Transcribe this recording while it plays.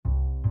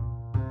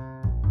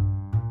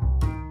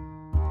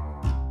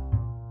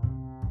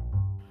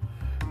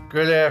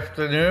Good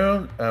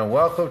afternoon, and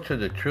welcome to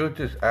the Truth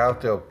is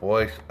Out There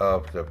Voice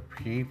of the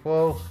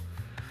People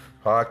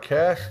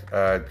podcast.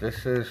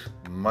 This is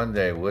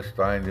Monday. We're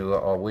starting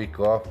our week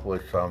off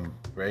with some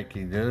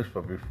breaking news,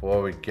 but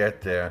before we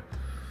get there,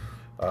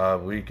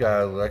 we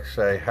got, let's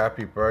say,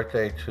 happy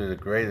birthday to the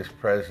greatest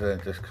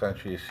president this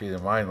country has seen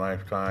in my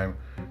lifetime,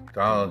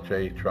 Donald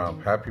J.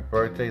 Trump. Happy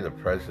birthday to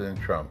President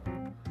Trump.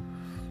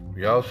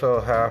 We also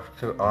have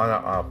to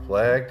honor our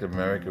flag, the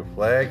American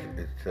flag.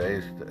 It's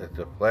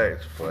the flag.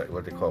 It's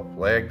what they call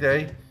Flag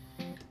Day.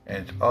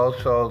 And it's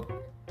also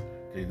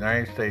the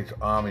United States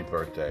Army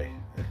birthday.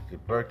 It's the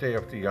birthday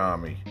of the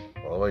Army,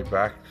 all the way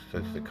back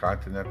since the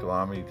Continental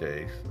Army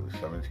days,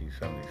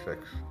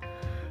 1776.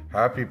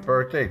 Happy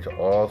birthday to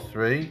all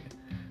three,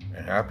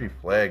 and happy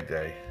Flag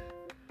Day.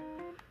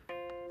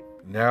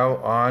 Now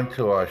on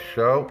to our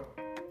show.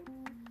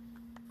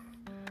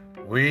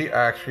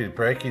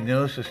 Breaking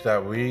news is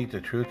that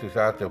the Truth is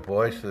Out There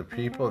Voice of the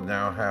People,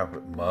 now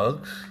have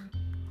mugs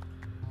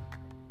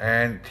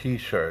and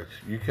t-shirts.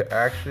 You can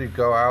actually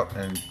go out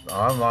and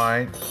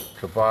online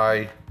to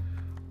buy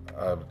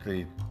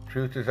the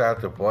Truth is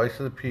Out There Voice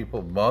of the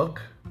People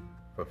mug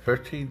for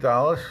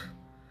 $15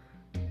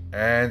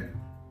 and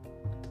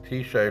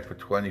t-shirt for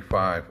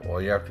 $25.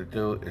 All you have to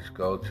do is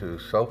go to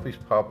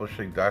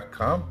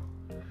sophiespublishing.com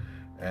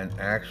and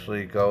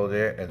actually go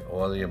there and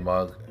order your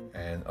mug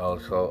and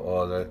also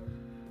order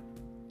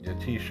your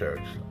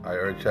t-shirts. I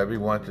urge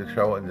everyone to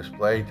show and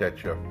display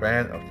that you're a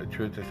fan of the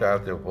Truth is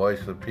Out There Voice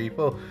of the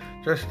People.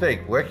 Just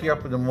think, waking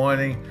up in the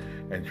morning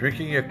and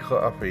drinking your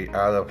coffee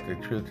out of the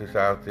Truth is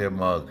Out There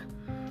mug.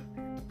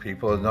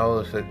 People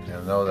notice it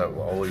and know that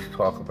we'll always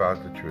talk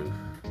about the truth.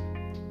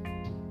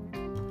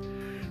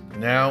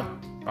 Now,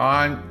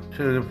 on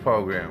to the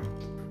program.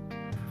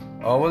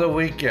 Over the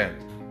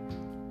weekend,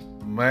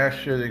 mass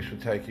shootings were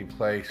taking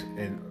place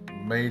in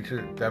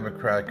major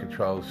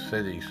Democratic-controlled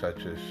cities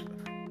such as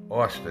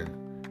Austin,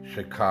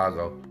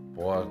 Chicago,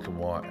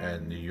 Baltimore,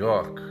 and New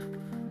York.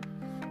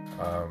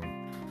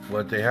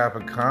 What they have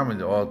in common,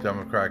 they're all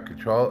Democratic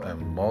control,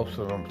 and most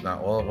of them,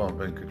 not all of them, have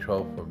been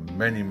controlled for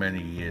many,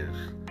 many years.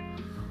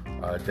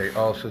 They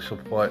also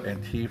support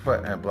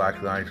Antifa and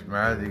Black Lives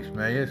Matter, these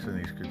mayors and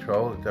these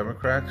controlled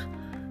Democrats,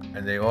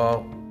 and they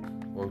all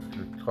will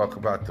talk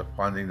about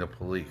defunding the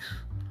police.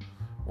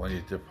 When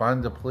you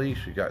defund the police,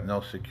 you got no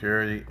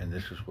security, and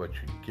this is what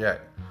you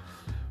get.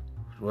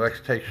 Let's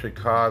take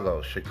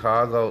Chicago.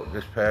 Chicago,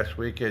 this past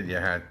weekend, you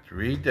had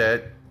 3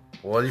 dead,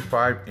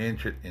 45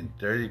 injured in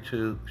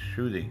 32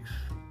 shootings.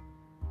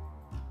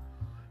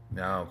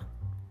 Now,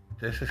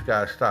 this has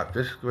got to stop.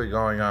 This has been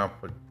going on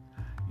for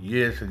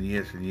years and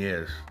years and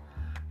years.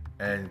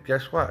 And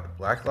guess what?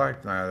 Black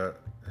Lives Matter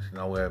is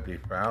nowhere to be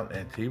found.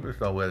 Antifa is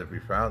nowhere to be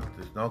found.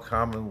 There's no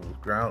common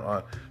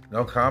ground,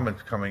 no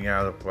comments coming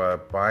out of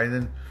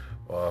Biden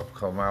or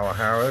Kamala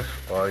Harris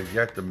or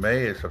yet the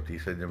mayors of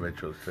these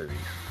individual cities.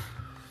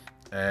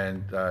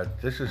 And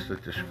this is a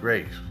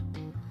disgrace.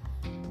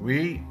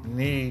 We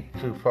need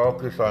to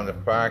focus on the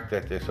fact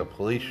that there's a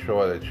police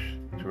shortage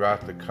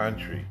throughout the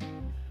country.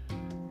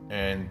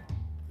 And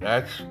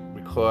that's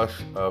because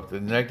of the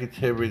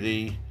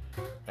negativity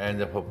and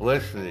the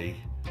publicity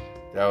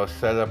that was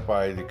set up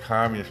by the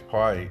Communist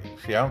Party.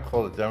 See, I don't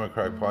call the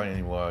Democratic Party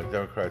anymore,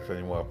 Democrats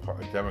anymore,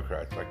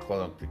 Democrats. I call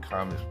them the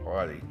Communist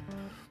Party.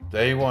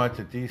 They want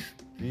to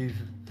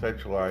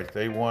decentralize.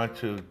 They want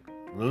to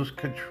lose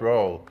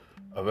control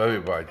of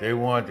everybody. They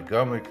want the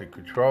government to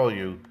control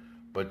you,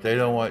 but they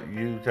don't want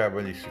you to have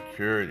any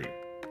security.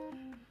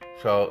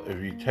 So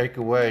if you take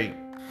away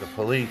the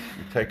police,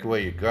 you take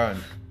away your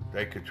guns,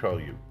 they control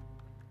you.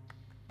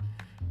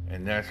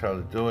 And that's how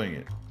they're doing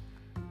it.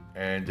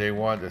 And they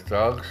want the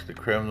thugs, the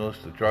criminals,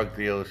 the drug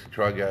dealers, the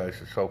drug addicts,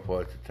 and so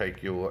forth to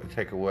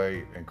take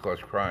away and cause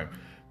crime.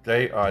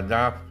 They are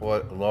not for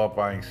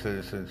law-abiding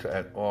citizens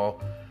at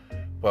all.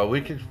 But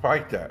we can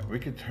fight that. We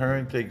can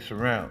turn things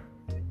around.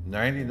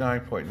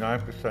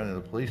 99.9% of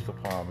the police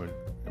department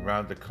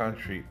around the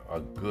country are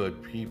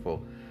good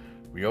people.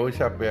 We always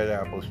have bad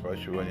apples,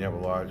 especially when you have a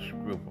large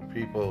group of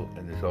people,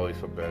 and there's always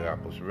some bad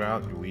apples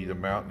around. You weed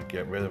them out and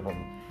get rid of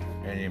them,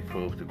 and you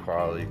improve the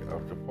quality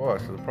of the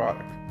cost of the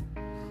product.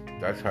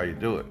 That's how you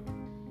do it.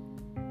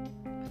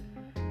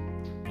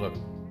 Look,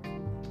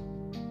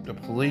 the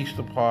police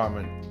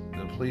department,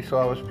 the police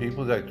office,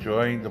 people that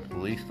join the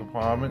police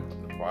department,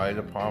 the fire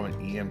department,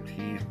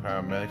 EMTs,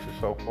 paramedics, and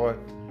so forth,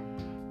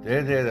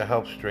 they're there to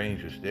help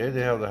strangers. They're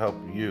there to help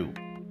you.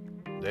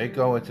 They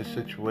go into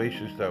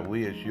situations that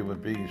we as human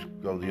beings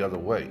go the other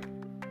way.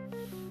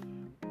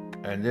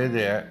 And they're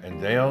there, and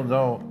they don't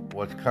know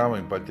what's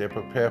coming, but they're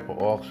prepared for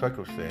all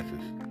circumstances.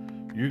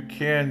 You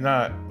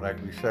cannot, like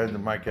we said in the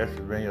Mike Estes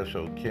radio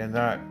show,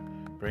 cannot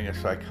bring a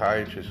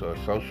psychiatrist or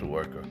a social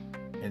worker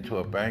into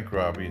a bank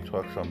robbery and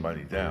talk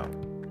somebody down.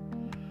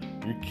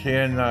 You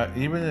cannot,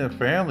 even in a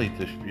family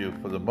dispute,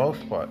 for the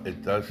most part,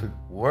 it doesn't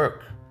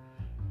work.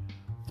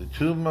 The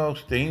two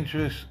most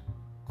dangerous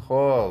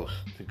calls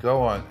to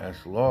go on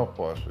as law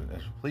enforcement,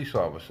 as a police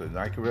officer, and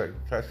I can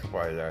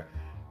testify to that,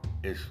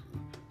 is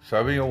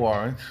serving your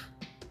warrants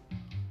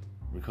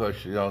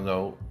because you don't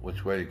know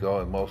which way to go,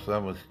 and most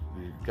of them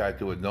you got to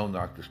do a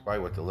no-knock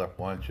despite what the left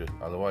wants you,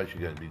 otherwise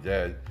you're going to be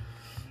dead.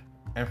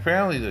 And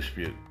family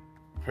dispute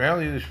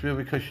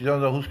because you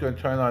don't know who's going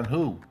to turn on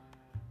who,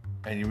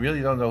 and you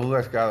really don't know who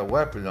has got a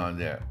weapon on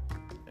there,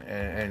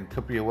 and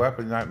could be a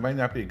weapon, might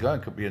not be a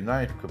gun, could be a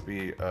knife, could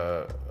be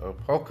a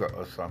poker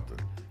or something.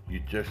 You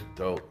just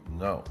don't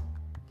know.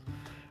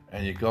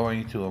 And you're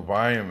going into an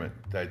environment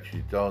that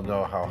you don't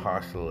know how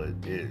hostile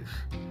it is.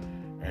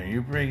 And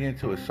you bring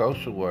into a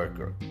social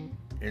worker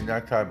in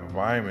that type of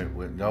environment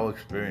with no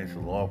experience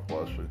in law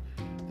enforcement,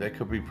 there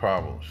could be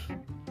problems.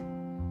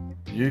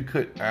 You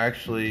could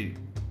actually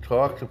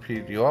talk to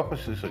people. The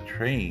officers are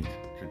trained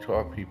to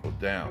talk people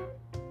down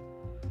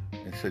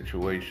in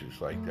situations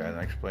like that. And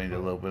I explained it a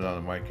little bit on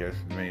the Mike S.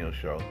 Manuel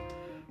show.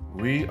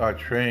 We are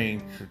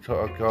trained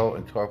to go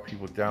and talk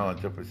people down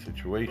on different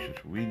situations.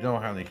 We know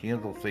how to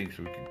handle things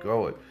we can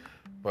go with.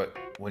 But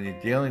when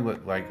you're dealing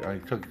with, like I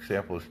took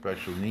example of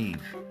special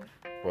needs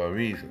for a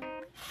reason.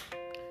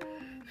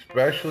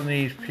 Special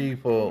needs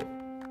people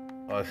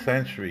are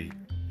sensory,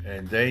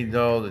 and they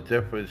know the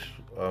difference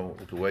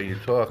the way you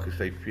talk because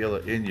they feel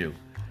it in you.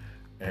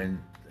 And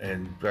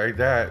by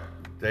that,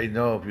 they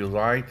know if you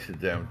lie to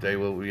them, they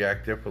will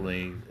react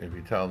differently if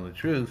you tell them the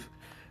truth.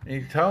 And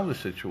you tell them the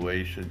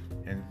situation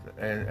and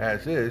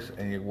as is,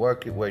 and you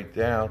work your way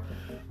down,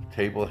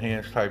 table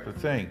hands type of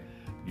thing.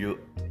 You're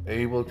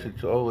able to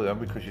talk with them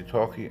because you're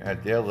talking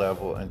at their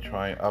level and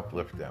try and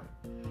uplift them.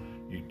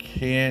 You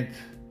can't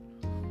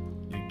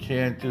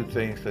do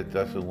things that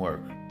doesn't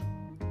work.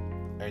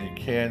 And you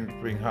can't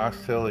bring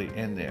hostility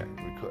in there.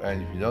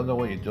 And if you don't know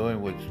what you're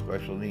doing with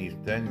special needs,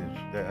 then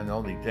and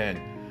only then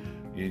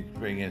you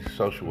bring in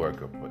social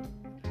worker. But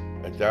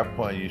at that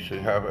point, you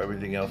should have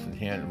everything else in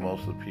hand and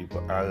most of the people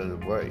out of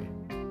the way.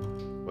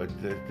 But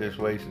there's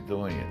ways of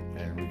doing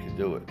it, and we can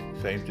do it.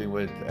 Same thing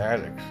with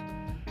addicts.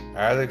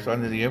 Addicts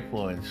under the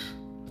influence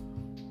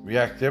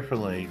react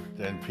differently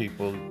than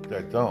people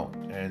that don't.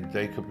 And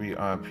they could be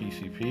on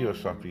PCP or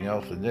something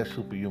else, and they're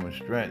superhuman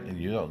strength, and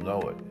you don't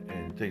know it,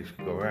 and things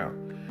can go around.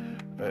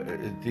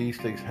 These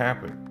things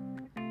happen.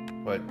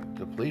 But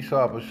the police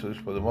officers,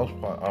 for the most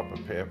part, are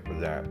prepared for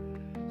that.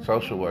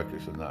 Social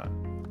workers are not.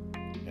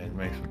 And it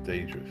makes them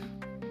dangerous.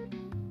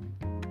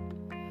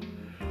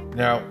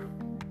 Now,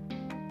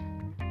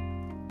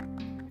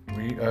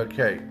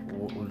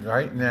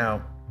 right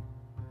now,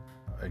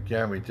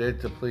 again, we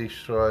did the police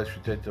choice,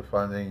 we did the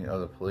funding of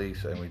the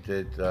police, and we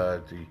did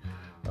the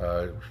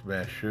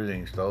mass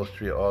shootings. Those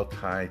three are all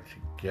tied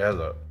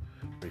together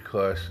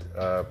because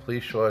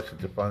police choice and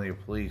the funding of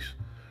police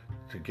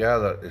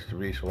together is the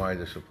reason why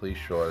there's a police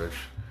shortage,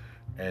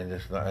 and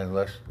it's not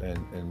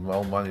and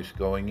more money's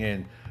going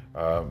in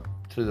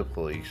to the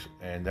police,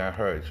 and that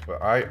hurts.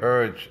 But I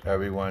urge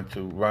everyone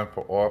to run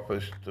for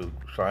office, to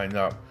sign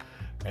up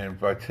and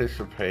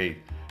participate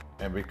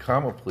and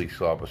become a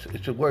police officer.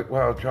 It's a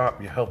worthwhile job.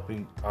 You're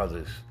helping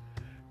others,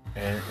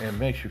 and it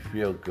makes you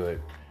feel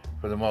good.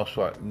 For the most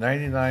part,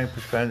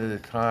 99% of the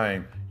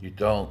time, you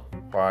don't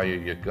fire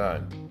your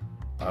gun.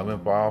 I'm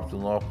involved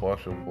in law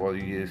enforcement for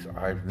 40 years.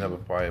 I've never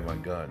fired my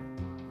gun,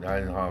 not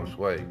in harm's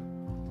way.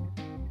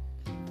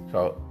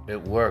 So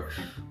it works,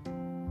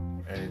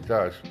 and it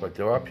does. But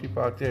there are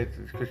people out there,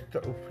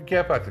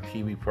 forget about the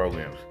TV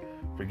programs.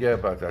 Forget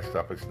about that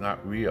stuff. It's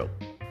not real.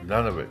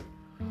 None of it.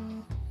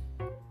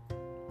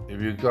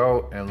 If you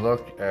go and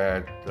look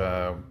at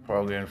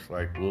programs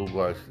like Blue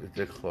Bloods,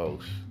 they're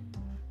close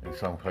in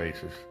some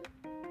places.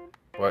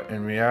 But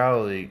in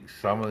reality,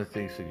 some of the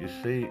things that you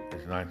see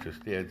is not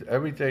just there.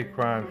 Everyday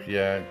crimes,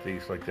 yeah,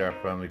 things like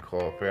that, family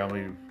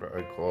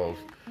calls,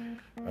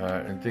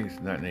 and things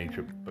of that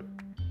nature. But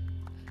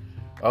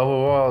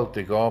overall,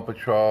 they go on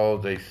patrol,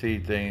 they see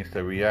things,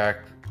 they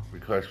react,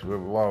 because we're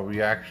more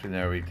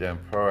reactionary than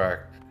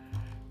proactive.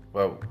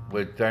 But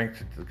with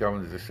thanks to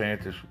Governor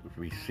DeSantis, if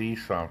we see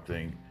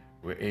something,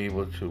 we're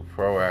able to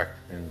proact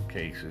in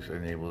cases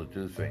and able to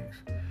do things.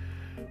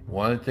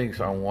 One of the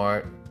things I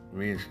want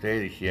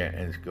reinstated here,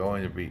 and it's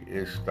going to be,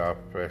 is stop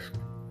and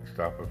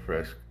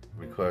frisk,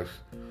 because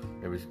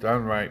if it's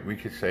done right, we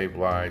could save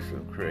lives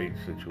and create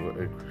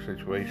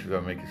situations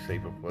that make it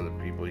safer for the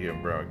people here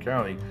in Broward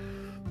County.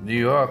 New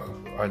York,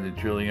 under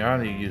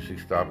Giuliani, using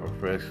stop and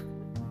frisk,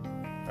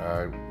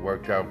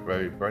 worked out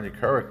very. Bernie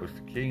Kerik was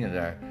the king of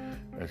that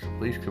as a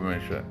police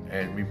commissioner,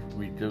 and we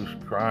reduced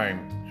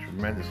crime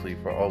tremendously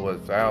for over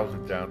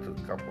 1,000 down to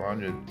a couple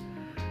hundred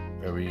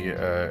every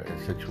year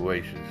in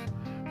situations.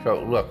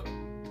 So look,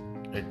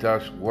 it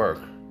does work,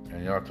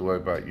 and you don't have to worry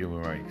about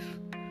human rights.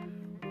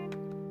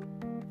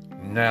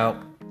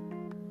 Now,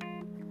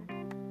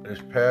 this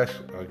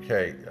past,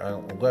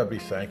 I'm going to be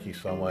thanking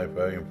someone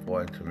very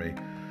important to me.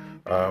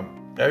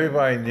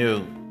 Everybody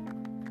knew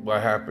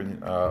what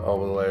happened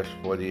over the last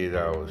 48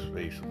 hours,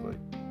 basically.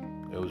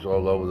 It was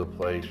all over the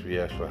place. We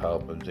asked for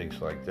help and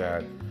things like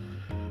that.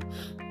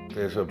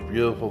 There's a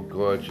beautiful,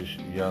 gorgeous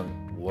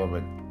young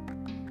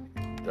woman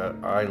that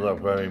I love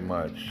very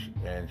much,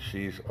 and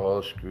she's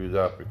all screwed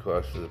up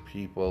because of the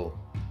people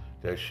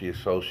that she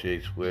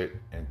associates with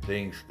and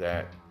things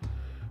that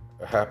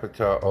happened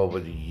to her over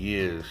the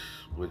years,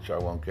 which I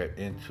won't get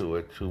into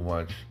it too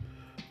much,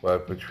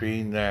 but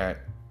between that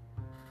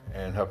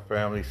and her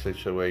family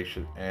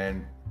situation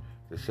and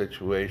the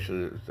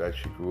situation that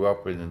she grew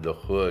up in the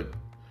hood,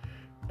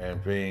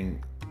 and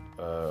being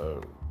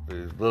the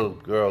little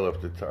girl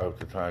of the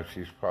time,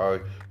 she's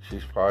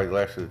probably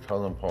less than a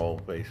totem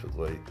pole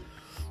basically.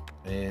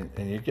 And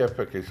you get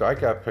picked, because I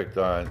got picked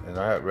on, and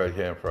I had red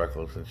hair and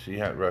freckles, and she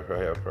had red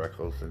hair and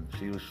freckles, and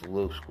she was a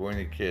little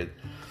scrawny kid,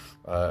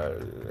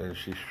 and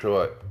she's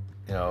short,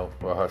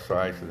 for her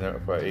size and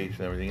for her age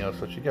and everything else,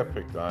 so she got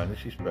picked on, and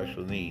she's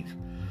special needs.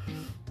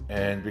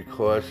 And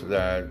because of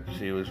that,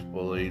 she was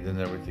bullied and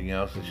everything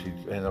else, and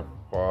her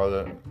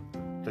father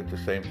did the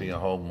same thing at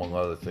home, among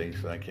other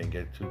things, and I can't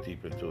get too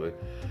deep into it.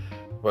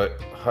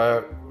 But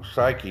her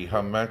psyche,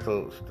 her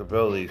mental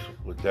stabilities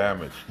were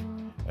damaged,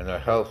 and her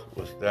health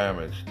was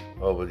damaged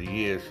over the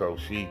years, so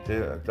she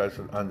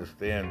doesn't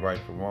understand right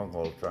from wrong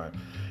all the time,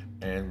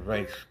 and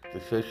makes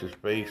decisions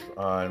based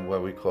on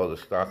what we call the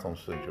Stockholm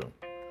Syndrome.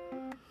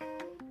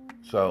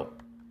 So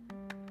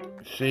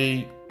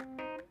she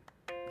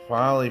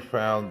finally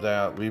found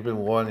out. We've been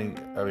warning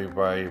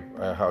everybody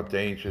how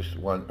dangerous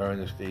one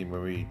Ernestine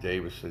Marie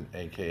Davison,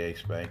 aka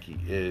Spanky,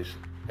 is,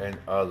 and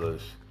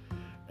others.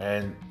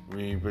 And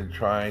we've been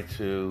trying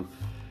to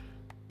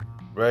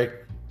make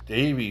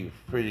Davy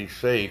pretty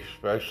safe,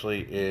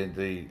 especially in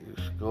the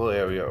school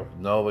area of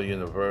Nova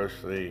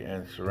University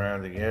and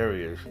surrounding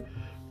areas.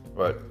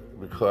 But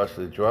because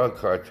of the drug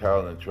cartel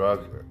and the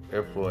drug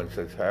influence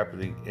that's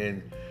happening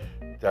in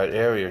that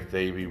area,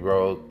 Davy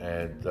Road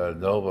and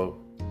Nova,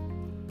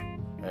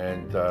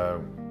 and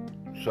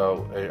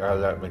so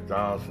at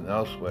McDonald's and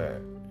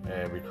elsewhere,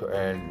 and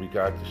we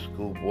got the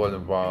school board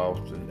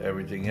involved and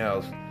everything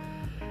else,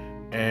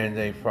 and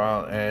they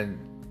found, and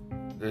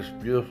this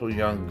beautiful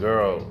young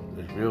girl,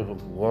 this beautiful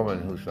woman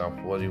who's now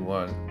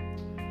 41,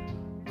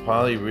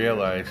 finally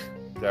realized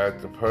that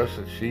the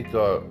person she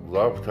thought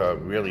loved her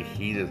really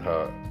hated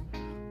her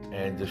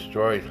and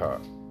destroyed her,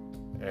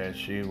 and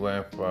she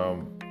went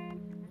from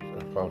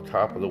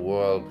top of the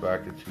world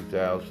back in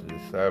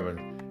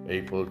 2007.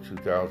 April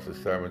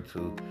 2007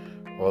 to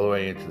all the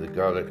way into the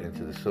gutter,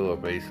 into the sewer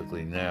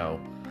basically now.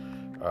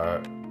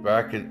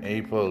 Back in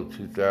April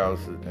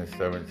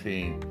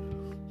 2017,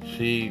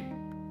 she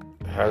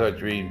had her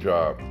dream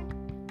job.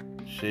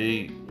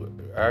 She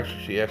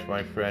asked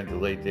my friend, the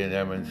late Dan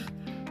Emmons,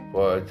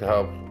 to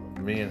help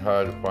me and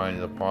her to find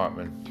an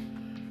apartment.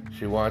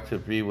 She wanted to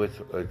be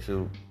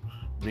to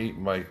meet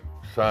my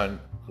son,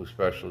 who's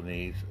special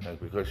needs,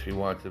 because she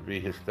wanted to be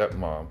his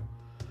stepmom.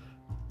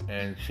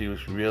 And she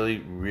was really,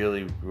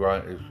 really,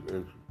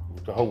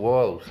 the whole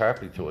world was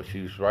happy to her.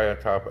 She was right on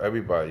top of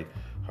everybody.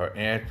 Her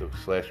aunt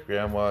 /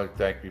 grandma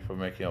thanked me for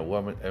making a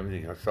woman,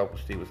 everything. Her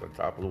self-esteem was on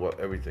top of the world,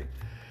 everything.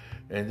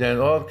 And then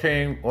all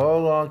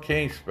along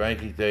came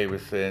Spanky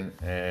Davison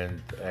and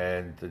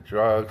the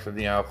drugs and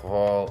the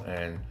alcohol,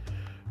 and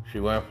she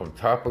went from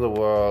top of the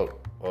world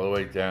all the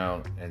way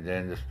down. And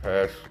then this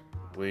past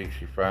day,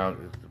 she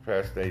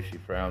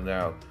found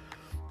out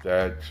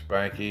that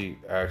Spanky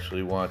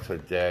actually wants her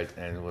dead,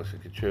 and was a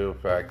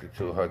contributing factor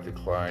to her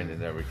decline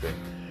and everything.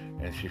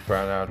 And she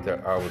found out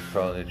that I was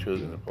telling the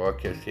truth, and the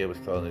broadcast here was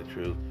telling the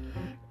truth,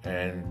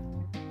 and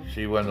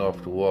she went off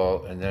the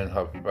wall. And then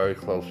her very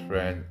close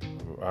friend,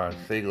 Ron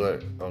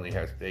Siegler, only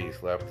has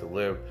days left to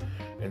live,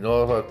 and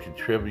all of her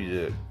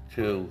contributed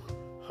to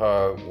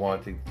her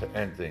wanting to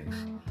end things.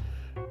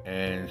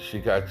 And she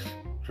got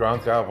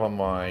drunk out of her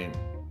mind.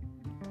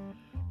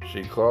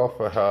 She called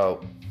for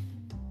help.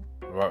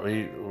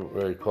 We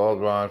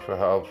called Ron for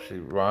help.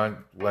 Ron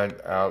went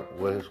out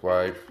with his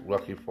wife.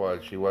 Lucky for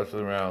her, she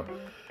wasn't around.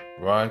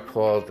 Ron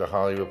called the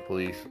Hollywood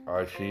police.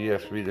 She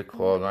asked me to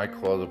call, and I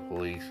called the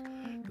police.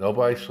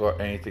 Nobody saw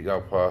anything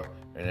of her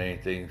and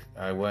anything.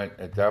 I went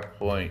at that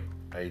point.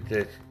 I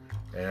did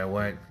at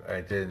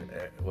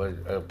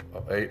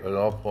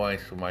all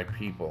points to my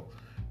people,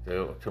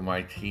 to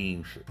my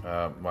teams,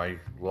 my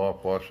law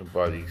enforcement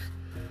buddies,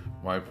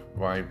 my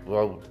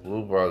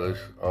Blue Brothers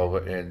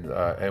over in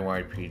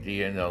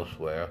NYPD and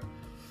elsewhere,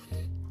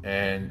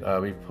 and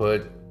we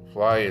put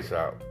flyers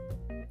out,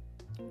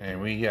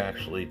 and we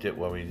actually did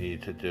what we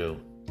needed to do,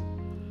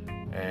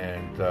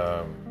 and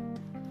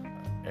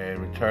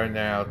it turned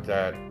out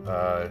that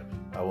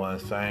I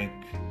want to thank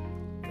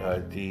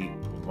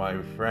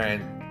my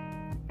friend,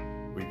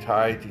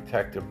 retired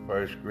detective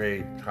first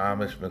grade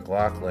Thomas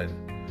McLaughlin,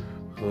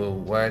 who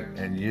went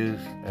and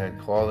used and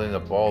called in a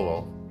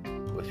bolo,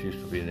 which used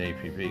to be an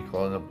APB,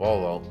 calling a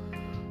bolo,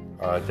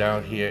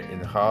 down here in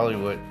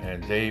Hollywood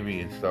and Davie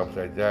and stuff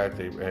like that.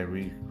 And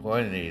we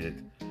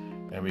coordinated,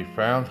 and we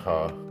found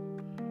her,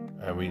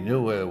 and we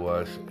knew where it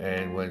was.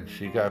 And when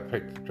she got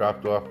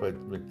dropped off at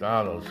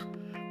McDonald's,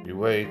 we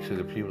waved to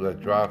the people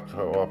that dropped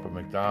her off at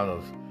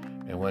McDonald's.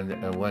 And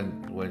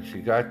when she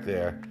got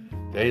there,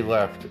 they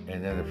left,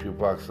 and then a few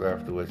blocks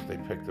afterwards, they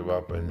picked her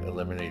up and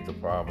eliminated the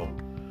problem.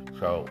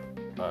 So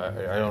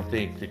I don't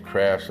think the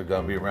crafts are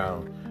going to be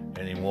around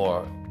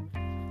anymore.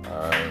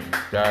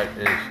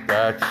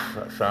 That's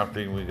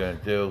something we're going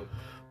to do.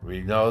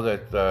 We know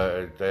that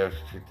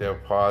they're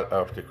part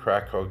of the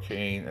crack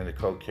cocaine and the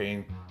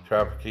cocaine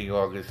trafficking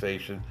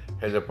organization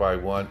headed by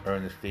one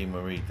Ernestine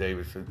Marie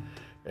Davidson,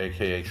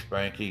 aka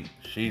Spanky.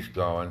 She's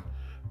gone.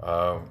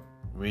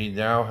 We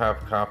now have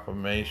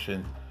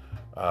confirmation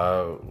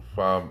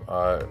from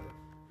a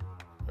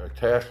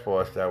task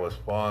force that was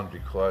formed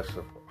because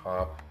of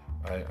her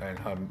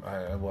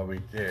and what we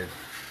did.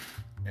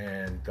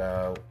 And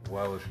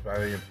what was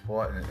very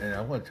important, and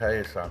I'm going to tell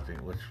you something,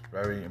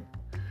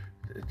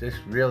 this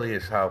really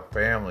is how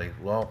families,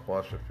 law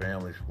enforcement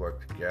families,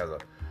 work together.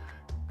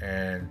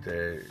 And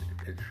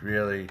it's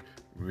really,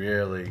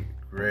 really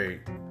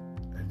great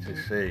to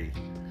see.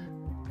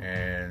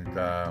 And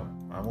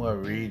I'm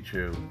going to read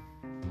you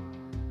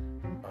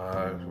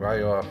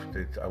right off.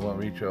 I want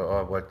to read you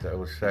off what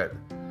was said.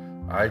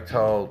 I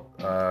told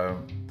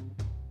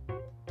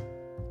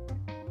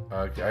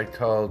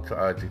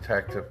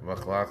Detective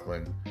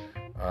McLaughlin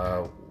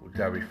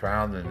that we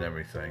found her and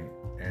everything,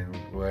 and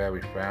where we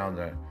found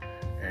her.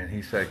 And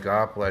he said,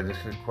 God bless, this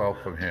is a quote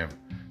from him,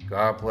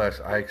 God bless,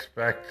 I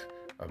expect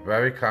a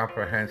very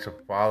comprehensive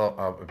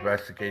follow-up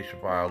investigation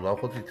by our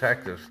local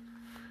detectives,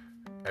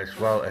 as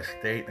well as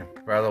state and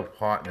federal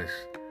partners,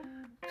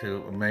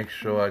 to make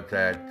sure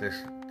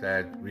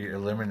that we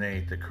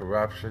eliminate the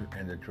corruption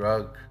and the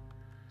drug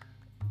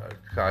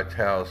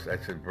cartels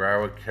that's in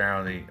Broward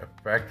County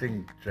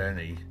affecting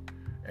Jenny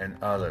and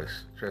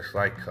others just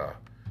like her.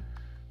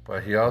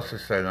 But he also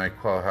said, and I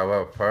quote,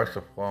 however, first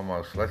and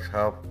foremost, let's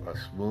help a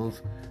smooth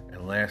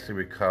and lasting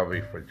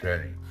recovery for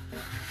Jenny,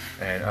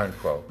 and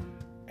unquote.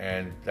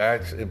 And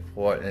that's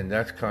important, and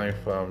that's coming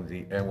from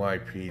the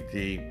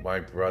NYPD, My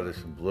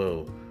Brothers in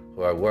Blue,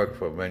 who I worked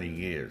for many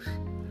years.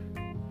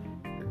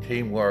 The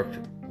team worked,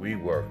 we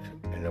worked,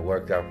 and it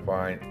worked out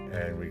fine,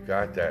 and we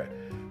got that.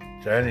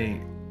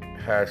 Jenny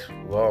has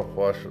law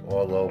enforcement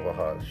all over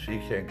her. She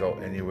can't go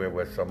anywhere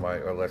with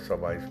somebody unless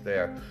somebody's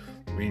there.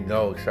 We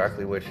know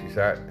exactly where she's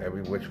at,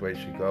 every which way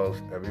she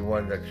goes.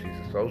 Everyone that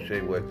she's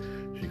associated with,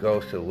 she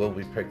goes to, will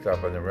be picked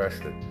up and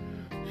arrested.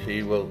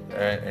 She will,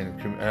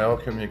 and all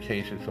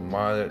communications are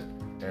monitored,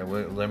 and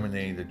we're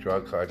eliminating the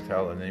drug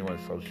cartel and anyone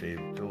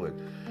associated to it.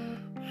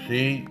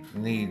 She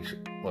needs,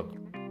 look,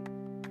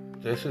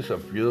 this is a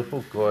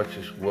beautiful,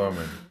 gorgeous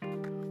woman.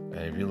 And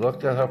if you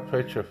looked at her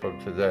picture from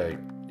today,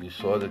 you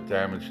saw the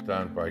damage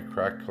done by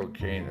crack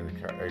cocaine and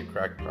a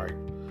crack pipe.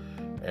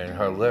 And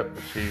her lip,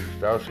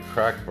 that was a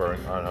crack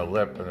burn on her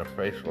lip, and her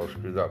face was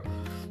screwed up.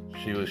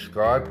 She was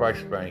scarred by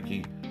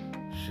Spanky.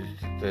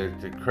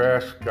 The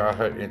crash got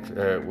her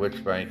into, with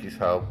Spanky's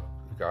help,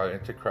 got her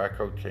into crack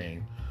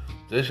cocaine.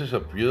 This is a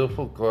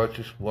beautiful,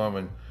 gorgeous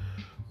woman,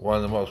 one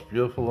of the most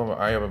beautiful women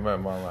I ever met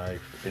in my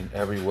life in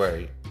every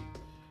way.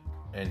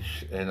 And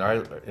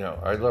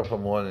I love her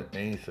more than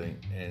anything,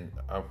 and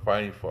I'm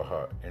fighting for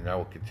her, and I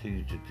will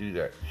continue to do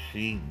that.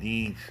 She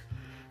needs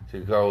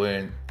to go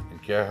in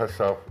and get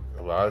herself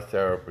a lot of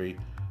therapy.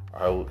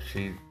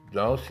 She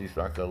knows she's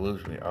not going to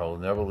lose me. I will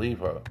never leave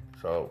her,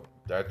 so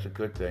that's a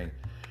good thing.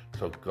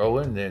 So go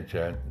in there,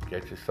 Jen,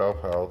 get yourself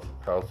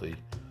healthy,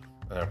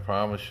 and I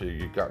promise you,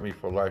 you got me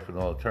for life and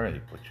all eternity,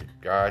 but you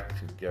got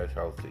to get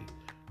healthy.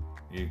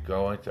 You're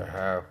going to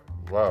have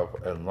love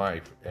and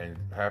life and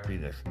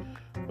happiness,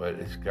 but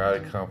it's got to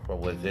come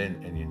from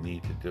within, and you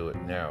need to do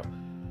it now.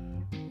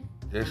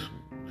 The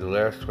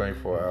last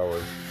 24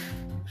 hours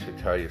should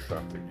tell you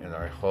something, and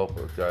I hope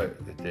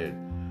it did.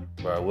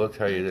 But I will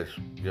tell you this,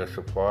 your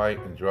supply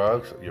and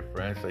drugs, your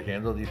friends that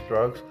handle these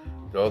drugs,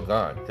 they're all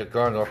gone. They're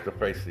gone off the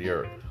face of the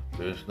earth.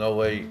 There's no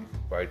way,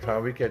 by the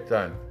time we get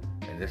done,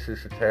 and this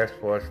is a task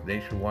force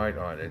nationwide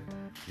on it,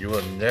 you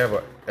will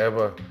never,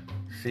 ever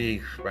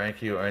see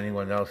Spanky or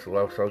anyone else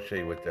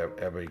associated with them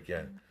ever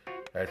again.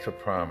 That's a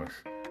promise.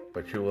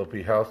 But you will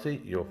be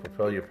healthy, you'll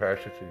fulfill your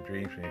passions and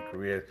dreams and your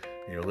career,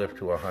 and you'll live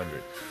to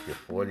 100. You're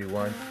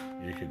 41,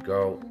 you could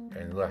go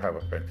and have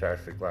a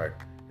fantastic life.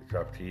 It's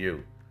up to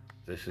you.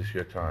 This is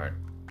your time.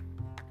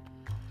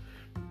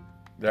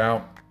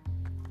 Now,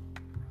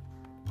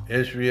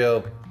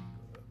 Israel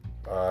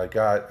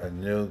got a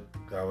new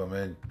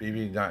government.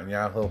 Bibi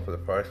Netanyahu, for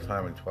the first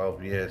time in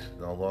 12 years, is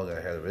no longer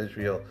the head of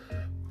Israel.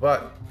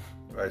 But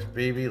as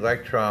Bibi,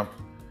 like Trump,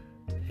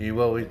 he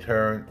will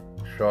return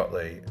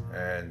shortly,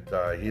 and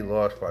he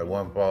lost by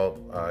one vote.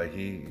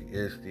 He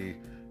is the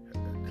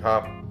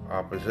top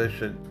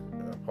opposition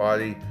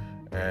party,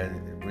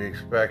 and we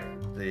expect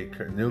the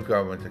new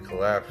government to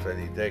collapse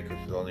any day because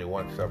there's only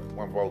one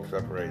vote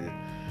separated.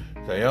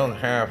 They don't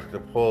have the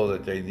pull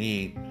that they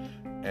need,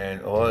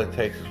 and all it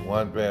takes is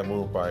one bad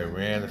move by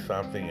Iran or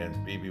something,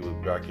 and Bibi will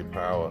be back in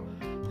power.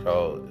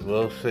 So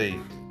we'll see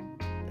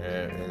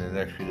in the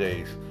next few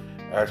days.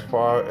 As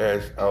far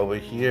as over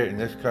here in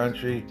this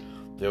country,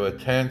 there are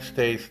 10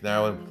 states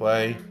now in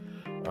play.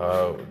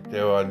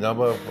 There are a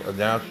number of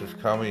announcements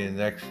coming in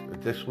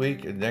this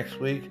week and next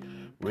week.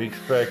 We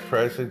expect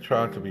President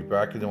Trump to be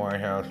back in the White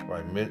House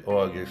by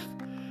mid-August,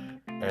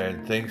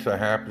 and things are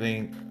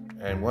happening.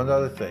 And one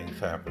other thing is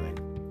happening.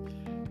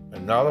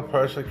 Another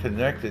person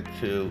connected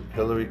to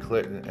Hillary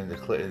Clinton and the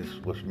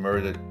Clintons was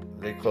murdered.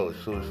 They call it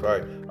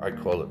suicide. I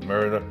call it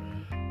murder.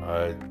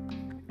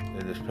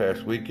 In this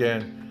past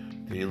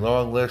weekend, the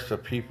long list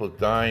of people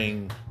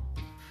dying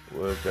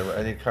with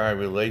any kind of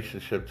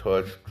relationship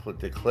towards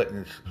the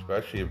Clintons,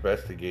 especially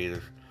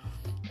investigators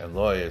and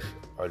lawyers,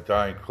 are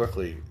dying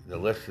quickly. The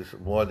list is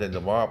more than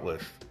the mob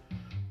list.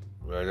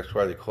 Right? That's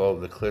why they call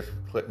it the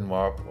Clinton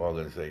Mob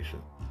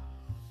Organization.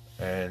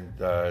 And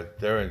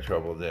they're in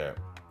trouble there.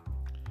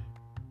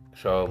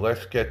 So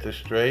let's get this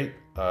straight.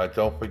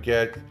 Don't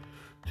forget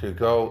to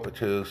go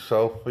to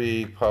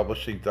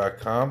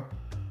SophiePublishing.com,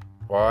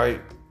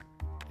 buy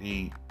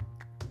the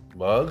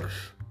mugs,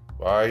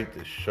 buy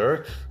the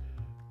shirts.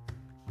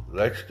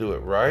 Let's do it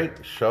right.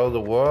 Show the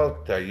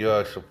world that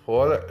you're a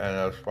supporter and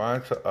a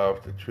sponsor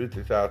of The Truth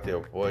Is Out There,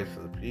 Voice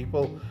of the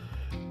People.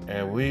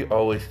 And we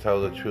always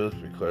tell the truth,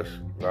 because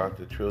without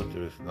the truth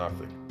there is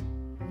nothing.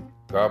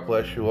 God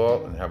bless you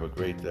all and have a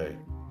great day.